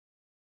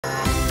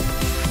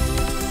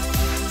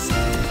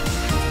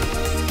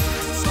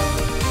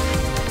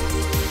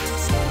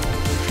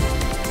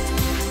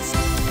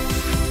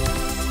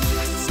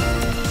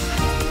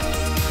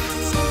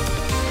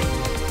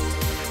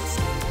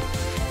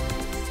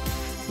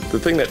The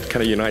thing that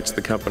kind of unites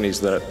the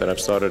companies that I've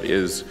started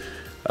is,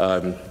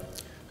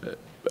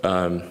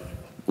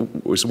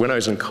 was when I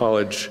was in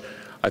college,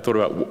 I thought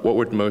about what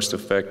would most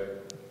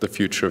affect the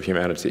future of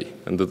humanity.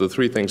 And the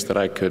three things that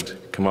I could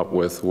come up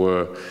with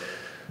were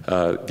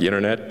the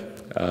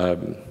internet,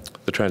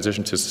 the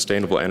transition to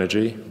sustainable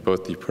energy,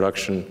 both the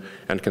production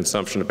and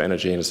consumption of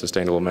energy in a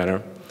sustainable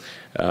manner,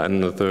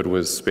 and the third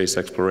was space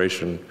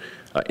exploration,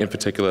 in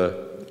particular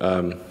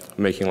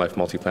making life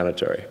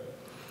multiplanetary.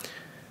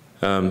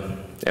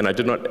 And I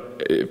did not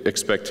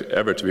expect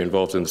ever to be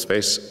involved in the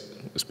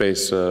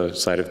space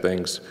side of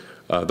things.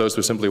 Those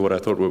were simply what I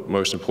thought were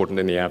most important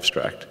in the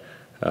abstract.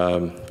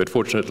 But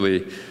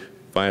fortunately,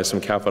 via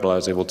some capital I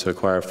was able to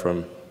acquire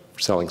from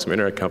selling some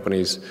internet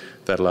companies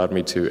that allowed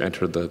me to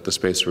enter the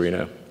space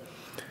arena.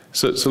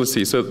 So let's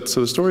see. So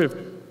the story of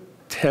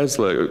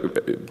Tesla,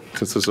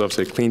 since this is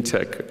obviously a clean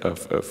tech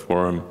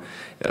forum,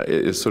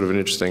 is sort of an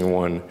interesting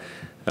one.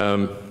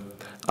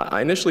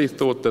 I initially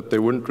thought that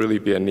there wouldn't really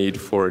be a need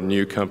for a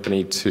new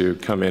company to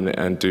come in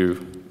and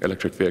do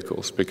electric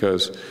vehicles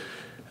because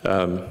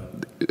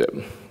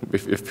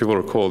if people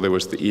recall, there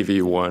was the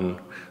EV1,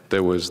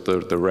 there was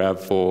the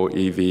RAV4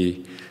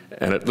 EV,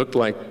 and it looked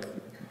like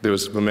there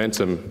was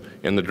momentum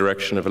in the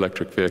direction of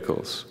electric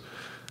vehicles.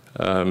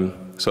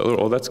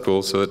 So that's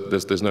cool, so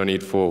there's no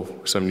need for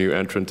some new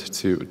entrant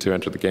to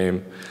enter the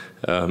game.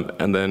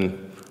 And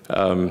then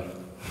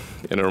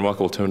in a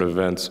remarkable turn of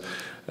events,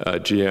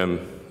 GM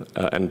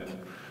and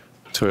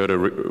Toyota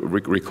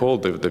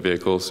recalled the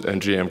vehicles,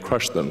 and GM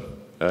crushed them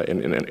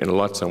in a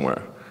lot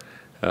somewhere.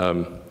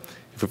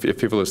 If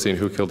people have seen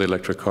Who Killed the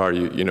Electric Car,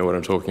 you know what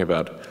I'm talking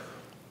about.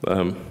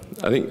 I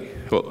think,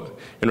 well,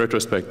 in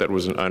retrospect, that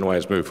was an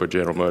unwise move for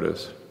General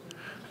Motors.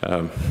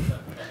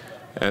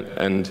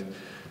 And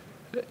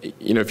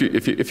you know, if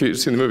you've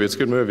seen the movie, it's a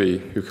good movie,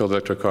 Who Killed the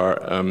Electric Car.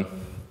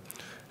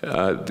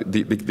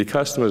 The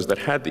customers that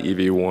had the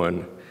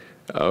EV1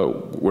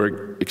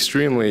 were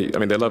extremely, I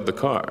mean, they loved the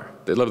car.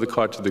 They loved the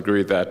car to the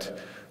degree that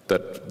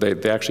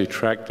they actually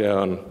tracked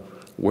down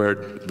where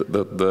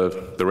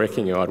the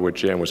wrecking yard where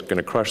GM was going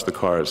to crush the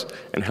cars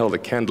and held a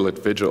candlelit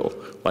vigil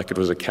like it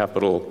was a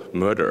capital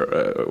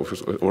murder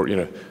or you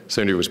know,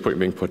 somebody was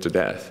being put to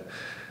death.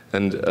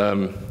 And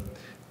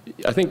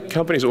I think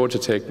companies ought to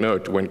take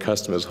note when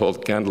customers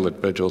hold candlelit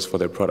vigils for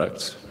their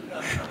products.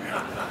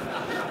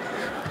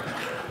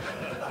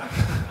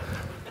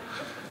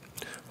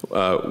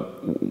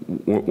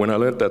 When I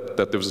learned that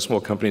there was a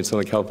small company in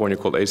Southern California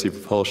called AC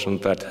Propulsion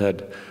that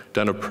had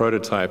done a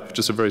prototype,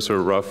 just a very sort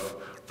of rough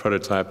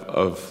prototype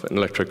of an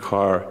electric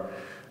car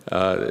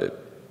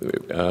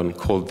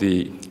called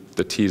the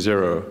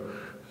T0.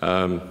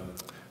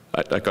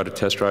 I got a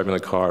test drive in the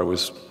car.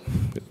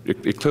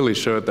 It clearly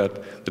showed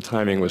that the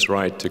timing was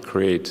right to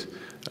create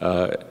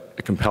a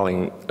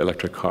compelling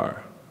electric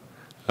car.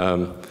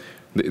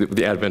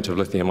 The advent of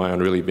lithium-ion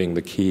really being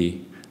the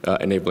key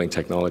enabling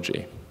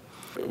technology.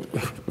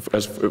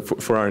 As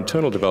for our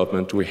internal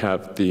development, we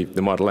have the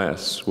Model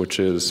S, which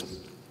is,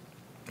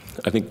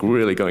 I think,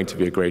 really going to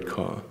be a great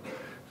car.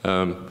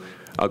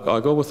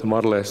 Our goal with the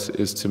Model S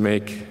is to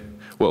make,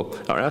 well,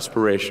 our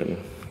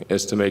aspiration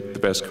is to make the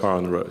best car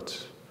on the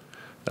roads.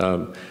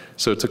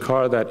 So it's a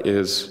car that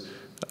is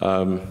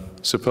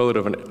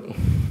superlative in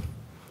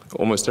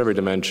almost every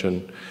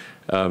dimension,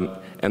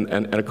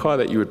 and a car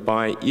that you would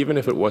buy even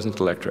if it wasn't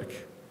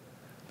electric.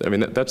 I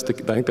mean, I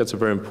think that's a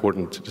very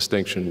important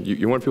distinction.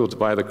 You want people to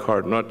buy the car,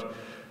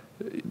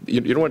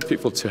 you don't want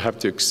people to have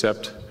to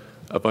accept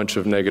a bunch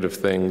of negative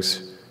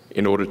things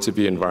in order to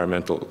be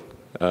environmental.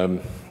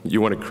 You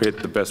want to create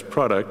the best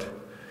product,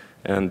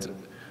 and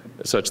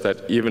such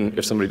that even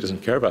if somebody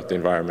doesn't care about the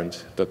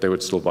environment, that they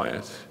would still buy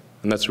it.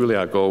 And that's really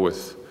our goal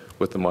with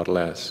the Model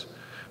S.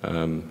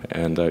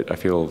 And I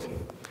feel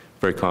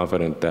very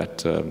confident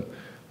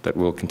that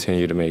we'll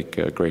continue to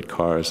make great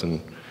cars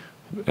and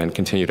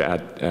continue to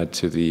add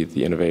to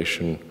the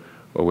innovation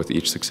with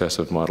each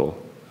successive model.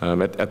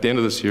 At the end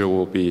of this year,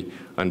 we'll be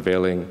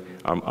unveiling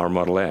our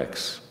Model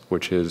X,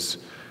 which is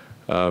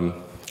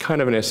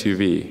kind of an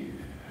SUV.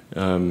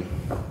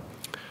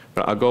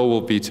 Our goal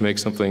will be to make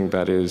something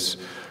that is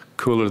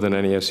cooler than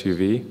any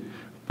SUV,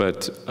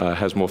 but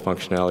has more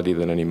functionality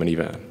than any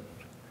minivan.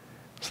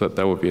 So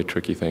that would be a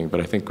tricky thing, but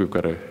I think we've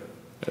got a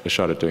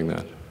shot at doing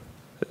that.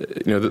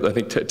 You know, I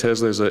think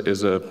Tesla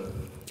is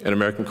an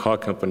American car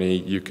company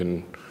you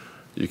can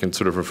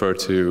sort of refer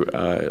to,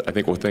 I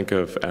think we'll think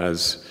of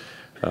as,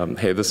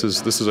 hey, this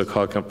is a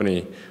car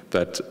company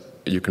that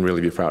you can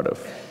really be proud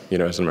of, you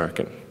know, as an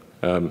American.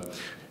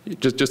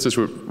 Just as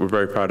we're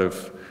very proud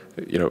of,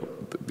 you know,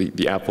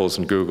 the Apples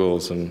and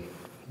Googles and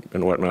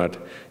whatnot,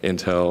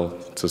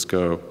 Intel,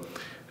 Cisco.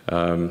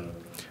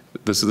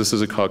 This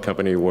is a car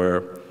company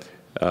where,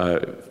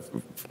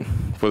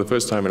 for the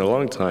first time in a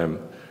long time,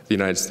 the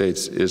United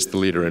States is the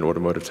leader in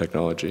automotive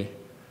technology.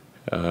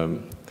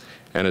 And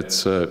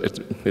it's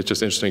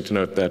just interesting to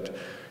note that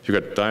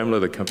you've got Daimler,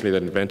 the company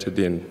that invented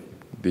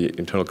the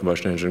internal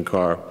combustion engine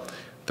car,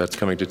 that's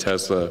coming to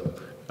Tesla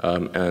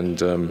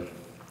and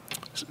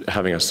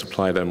having us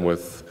supply them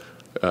with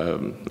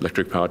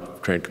electric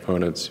powertrain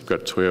components. You've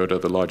got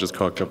Toyota, the largest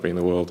car company in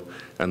the world,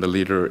 and the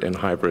leader in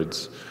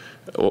hybrids,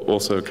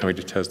 also coming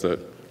to Tesla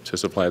to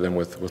supply them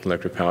with an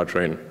electric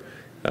powertrain.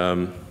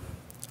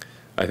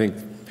 I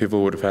think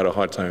people would have had a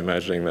hard time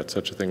imagining that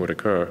such a thing would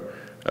occur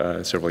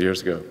several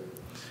years ago.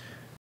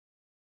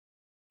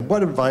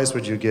 What advice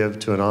would you give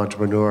to an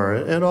entrepreneur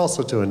and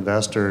also to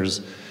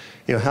investors,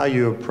 how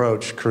you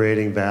approach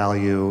creating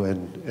value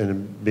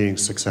and being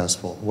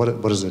successful?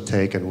 What does it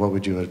take, and what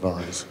would you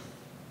advise?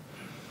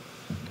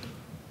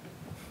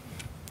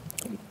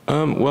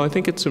 Well, I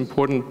think it's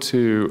important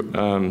to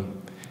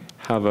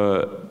have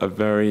a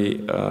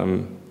very,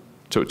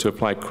 to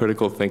apply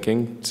critical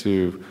thinking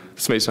to,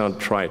 this may sound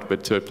trite,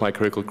 but to apply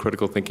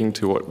critical thinking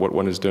to what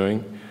one is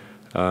doing.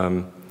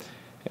 By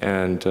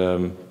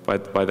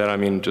that I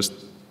mean just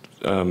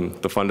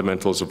the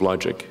fundamentals of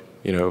logic,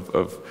 do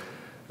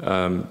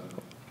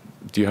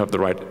you have the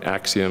right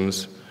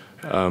axioms?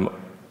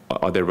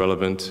 Are they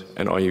relevant?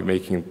 And are you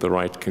making the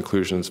right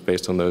conclusions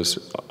based on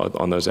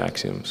those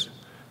axioms?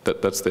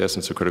 That's the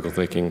essence of critical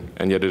thinking,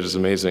 and yet it is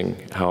amazing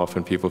how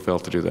often people fail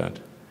to do that.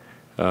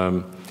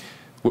 I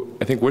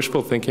think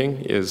wishful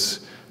thinking is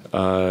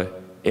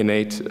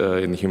innate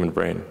in the human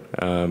brain.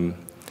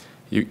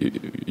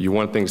 You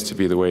want things to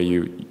be the way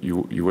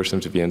you wish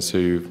them to be, and so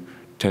you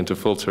tend to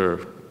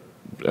filter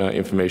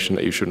information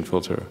that you shouldn't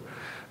filter.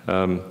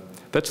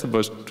 That's the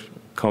most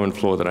common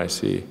flaw that I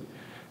see.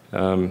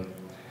 And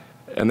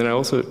then I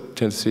also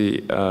tend to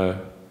see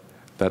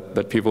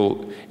that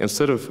people,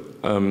 instead of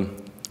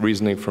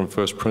reasoning from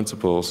first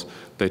principles,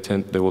 they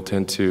will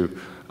tend to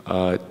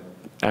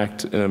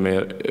act in a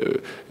manner,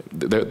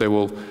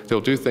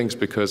 they'll do things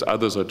because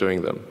others are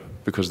doing them,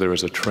 because there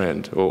is a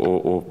trend,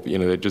 or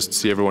they just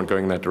see everyone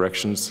going in that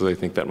direction, so they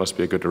think that must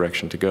be a good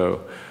direction to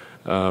go,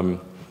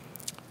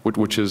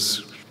 which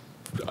is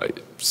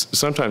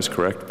sometimes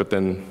correct, but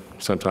then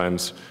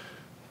sometimes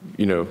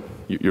you're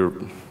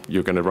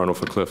going to run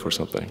off a cliff or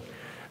something.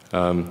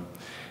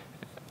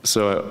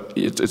 So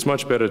it's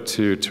much better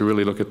to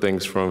really look at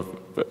things from,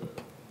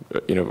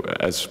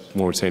 as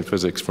one would say in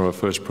physics, from a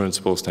first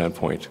principle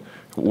standpoint.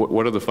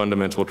 What are the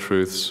fundamental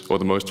truths, or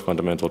the most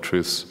fundamental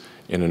truths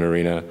in an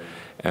arena,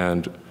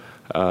 and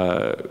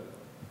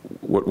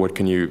what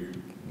can you,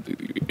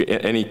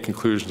 any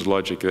conclusions,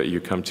 logic that you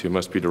come to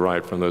must be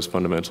derived from those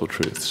fundamental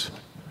truths.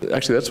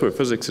 Actually, that's where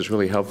physics is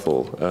really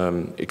helpful,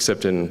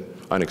 except in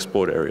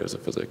unexplored areas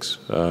of physics,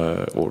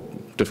 or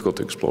difficult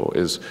to explore.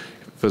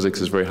 Physics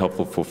is very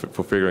helpful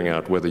for figuring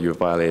out whether you're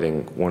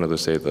violating one of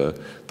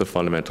the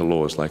fundamental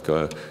laws, like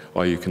are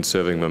you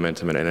conserving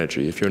momentum and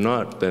energy? If you're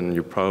not, then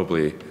you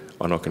probably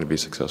are not going to be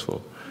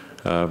successful.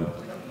 Or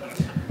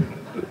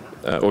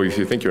if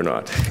you think you're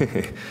not.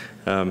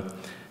 I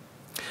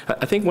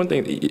think one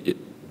thing,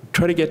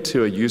 try to get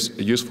to a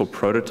useful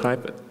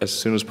prototype as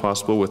soon as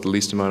possible with the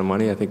least amount of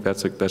money. I think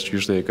that's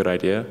usually a good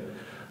idea.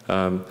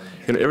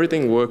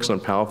 Everything works on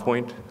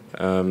PowerPoint,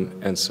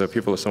 and so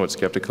people are somewhat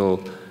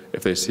skeptical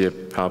if they see a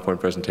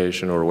PowerPoint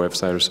presentation or a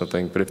website or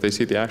something. But if they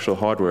see the actual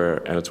hardware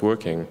and it's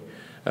working,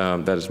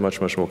 that is much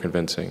more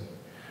convincing.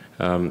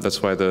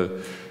 That's why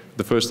the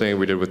first thing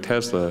we did with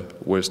Tesla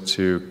was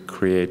to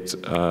create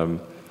a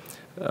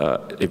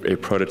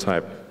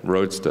prototype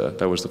Roadster.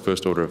 That was the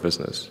first order of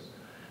business,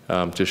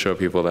 to show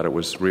people that it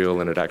was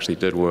real and it actually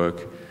did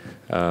work.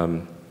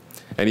 And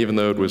even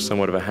though it was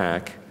somewhat of a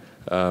hack,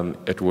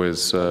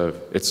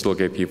 it still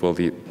gave people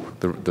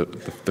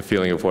the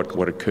feeling of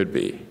what it could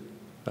be.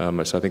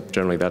 So I think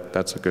generally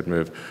that's a good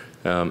move.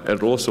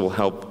 It also will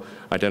help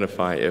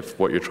identify if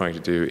what you're trying to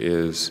do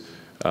is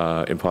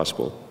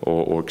impossible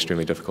or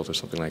extremely difficult or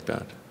something like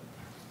that.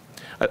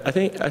 I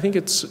think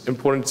it's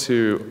important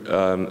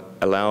to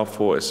allow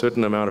for a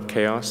certain amount of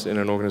chaos in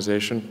an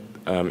organization.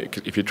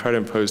 If you try to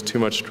impose too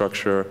much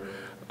structure,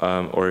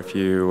 or if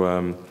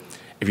you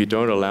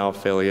don't allow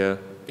failure,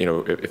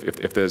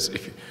 if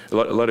a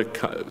lot of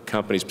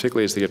companies,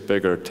 particularly as they get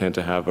bigger, tend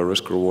to have a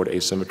risk-reward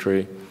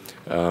asymmetry.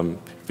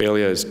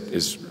 Failure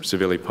is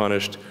severely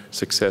punished.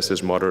 Success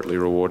is moderately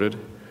rewarded.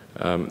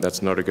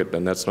 That's not a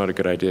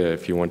good idea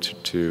if you want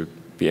to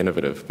be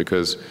innovative,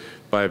 because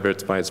by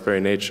its very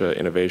nature,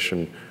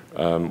 innovation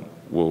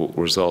will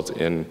result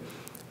in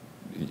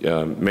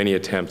many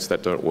attempts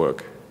that don't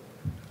work.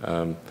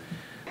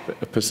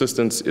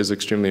 Persistence is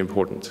extremely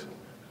important.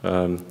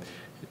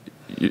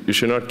 You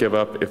should not give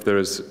up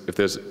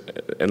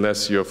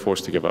unless you're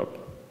forced to give up.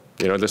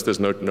 Unless there's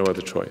no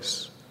other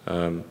choice.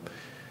 That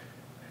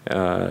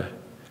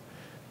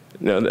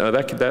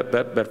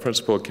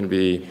principle can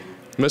be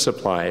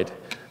misapplied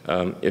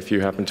if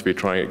you happen to be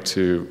trying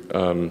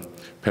to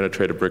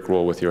penetrate a brick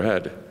wall with your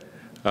head.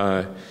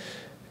 So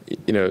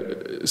you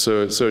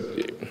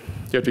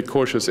have to be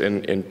cautious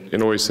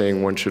in always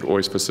saying one should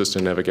always persist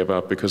and never give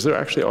up, because there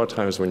actually are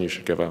times when you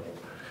should give up,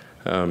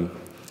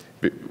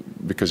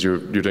 because you're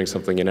doing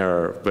something in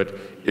error. But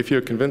if you're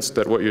convinced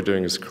that what you're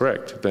doing is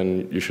correct,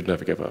 then you should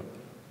never give up.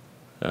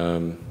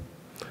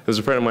 There's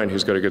a friend of mine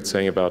who's got a good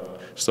saying about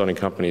starting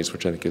companies,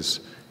 which I think is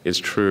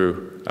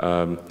true.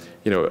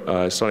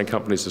 starting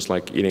companies is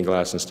like eating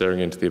glass and staring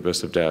into the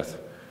abyss of death.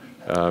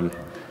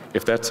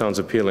 If that sounds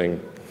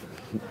appealing,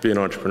 be an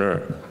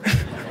entrepreneur.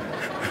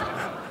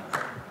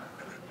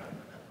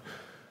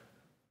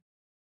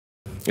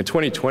 In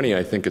 2020,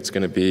 I think it's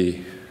going to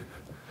be,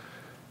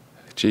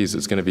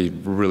 it's going to be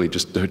really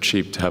just dirt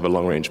cheap to have a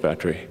long-range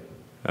battery.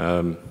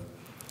 I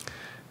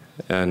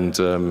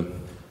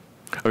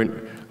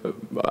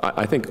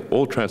think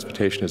all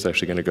transportation is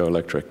actually going to go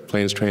electric.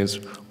 Planes, trains,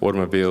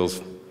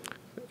 automobiles,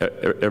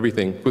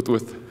 everything,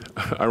 with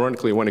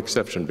ironically one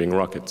exception being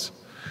rockets.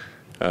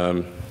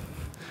 And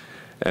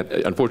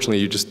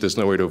unfortunately, there's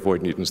no way to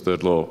avoid Newton's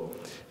third law,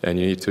 and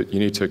you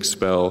need to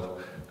expel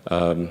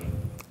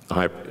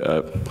high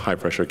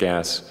pressure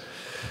gas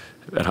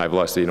at high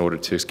velocity in order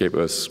to escape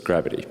Earth's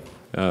gravity.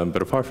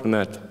 But apart from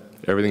that,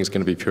 everything is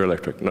going to be pure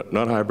electric,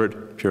 not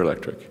hybrid, pure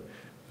electric.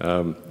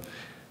 A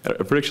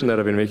prediction that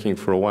I've been making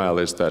for a while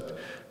is that,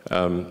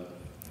 I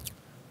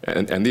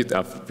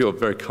feel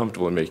very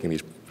comfortable in making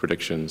these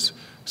predictions,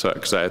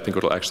 because I think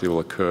it'll actually will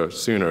occur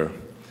sooner.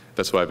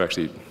 That's why I've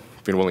actually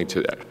been willing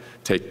to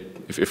take,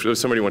 if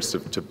somebody wants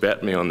to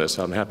bet me on this,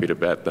 I'm happy to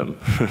bet them.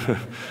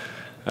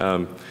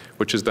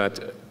 Which is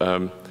that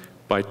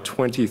by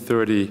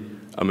 2030,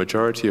 a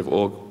majority of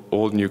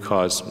all new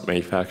cars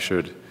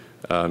manufactured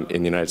in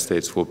the United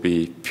States will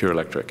be pure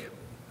electric.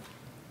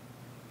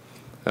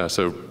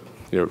 So,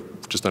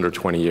 just under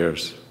 20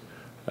 years.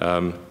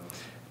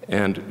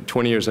 And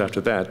 20 years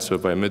after that, so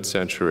by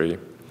mid-century,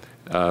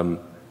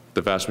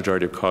 the vast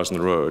majority of cars on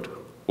the road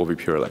will be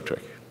pure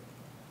electric.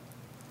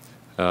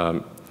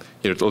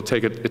 It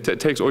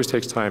always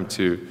takes time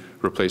to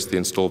replace the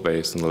install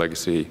base and the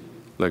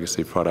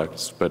legacy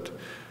products, but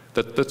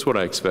that's what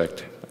I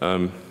expect.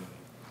 And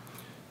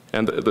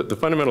the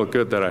fundamental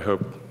good that I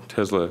hope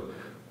Tesla,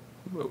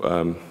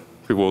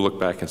 people will look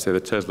back and say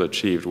that Tesla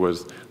achieved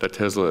was that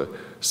Tesla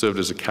served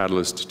as a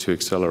catalyst to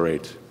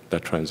accelerate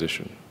that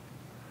transition.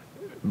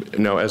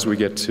 Now, as we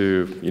get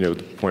to the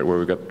point where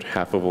we've got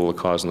half of all the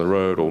cars on the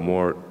road or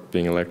more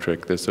being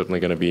electric, there's certainly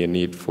going to be a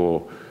need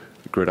for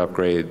grid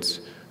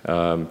upgrades,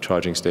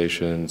 charging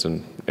stations,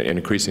 and an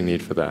increasing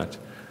need for that.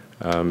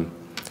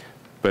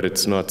 But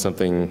it's not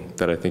something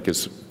that I think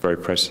is very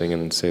pressing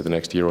in, say, the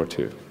next year or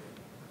two.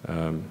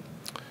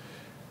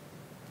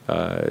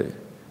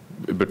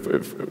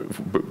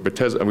 But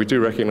Tesla, and we do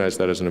recognize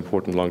that as an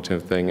important long-term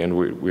thing, and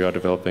we are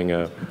developing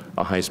a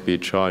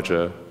high-speed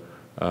charger,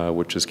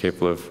 which is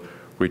capable of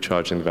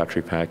recharging the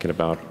battery pack in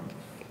about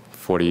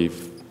 40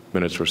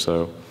 minutes or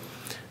so.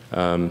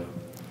 We're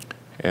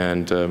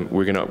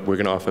going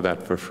to offer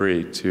that for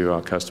free to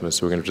our customers.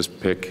 So we're going to just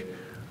pick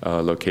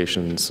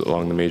locations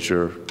along the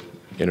major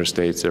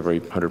interstates every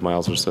 100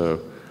 miles or so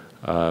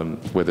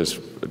where there's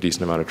a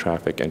decent amount of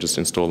traffic and just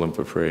install them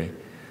for free.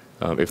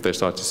 If they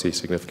start to see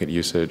significant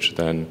usage,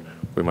 then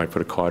we might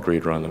put a card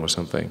reader on them or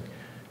something.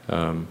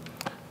 I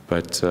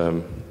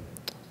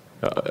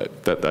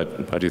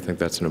do think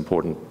that's an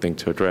important thing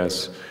to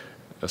address,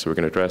 so we're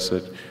going to address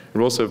it.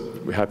 We're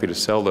also happy to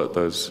sell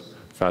those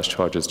fast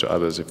chargers to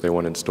others if they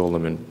want to install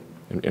them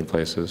in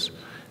places.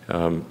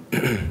 The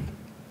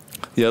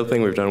other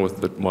thing we've done with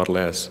the Model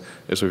S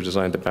is we've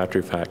designed the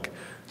battery pack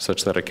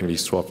such that it can be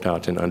swapped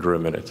out in under a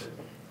minute.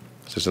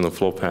 It's just in the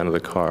floor pan of the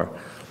car.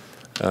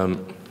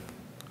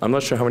 I'm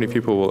not sure how many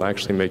people will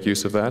actually make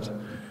use of that,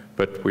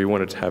 but we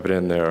wanted to have it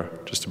in there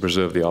just to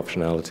preserve the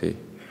optionality.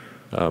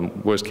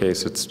 Worst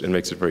case, it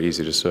makes it very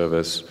easy to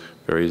service,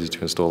 very easy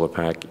to install a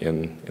pack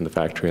in the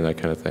factory and that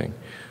kind of thing.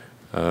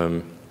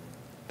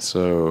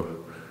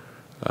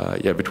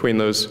 Yeah, between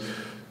those,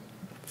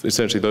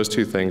 essentially those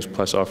two things,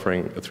 plus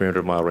offering a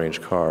 300-mile range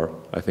car,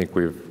 I think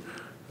we've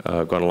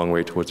gone a long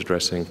way towards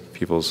addressing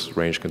people's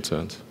range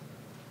concerns.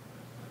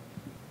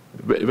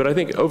 But I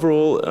think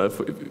overall,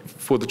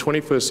 for the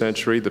 21st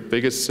century, the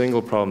biggest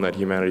single problem that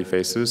humanity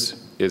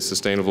faces is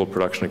sustainable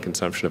production and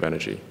consumption of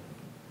energy.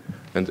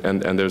 And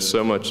there's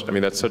so much, I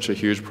mean, that's such a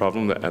huge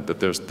problem that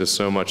there's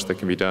so much that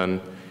can be done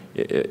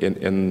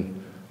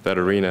in that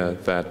arena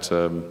that,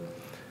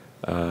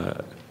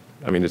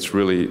 I mean, it's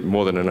really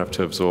more than enough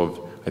to absorb,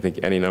 I think,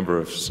 any number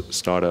of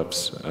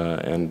startups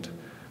and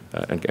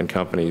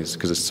companies,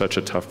 because it's such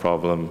a tough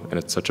problem and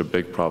it's such a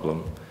big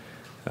problem.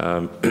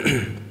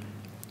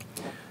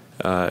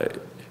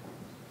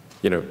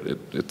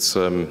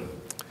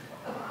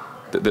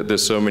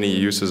 There's so many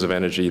uses of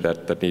energy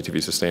that need to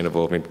be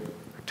sustainable. I mean,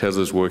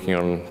 Tesla's working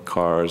on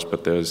cars,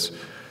 but there's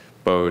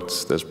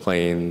boats, there's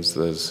planes,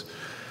 there's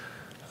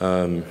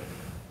all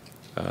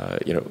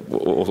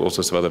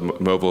sorts of other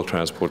mobile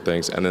transport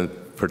things, and then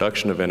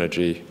production of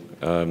energy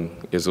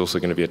is also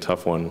going to be a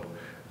tough one.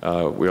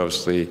 We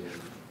obviously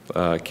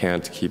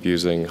can't keep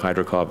using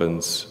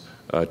hydrocarbons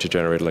to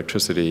generate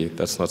electricity.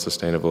 That's not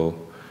sustainable.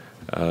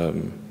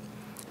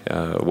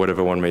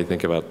 Whatever one may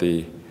think about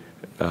the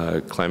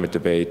climate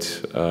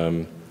debate,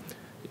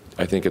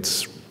 I think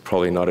it's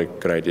probably not a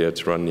good idea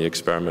to run the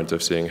experiment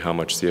of seeing how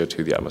much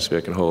CO2 the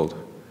atmosphere can hold.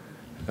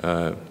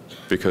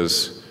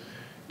 Because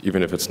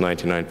even if it's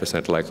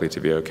 99% likely to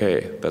be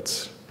okay,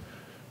 that's,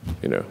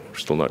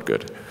 still not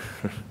good.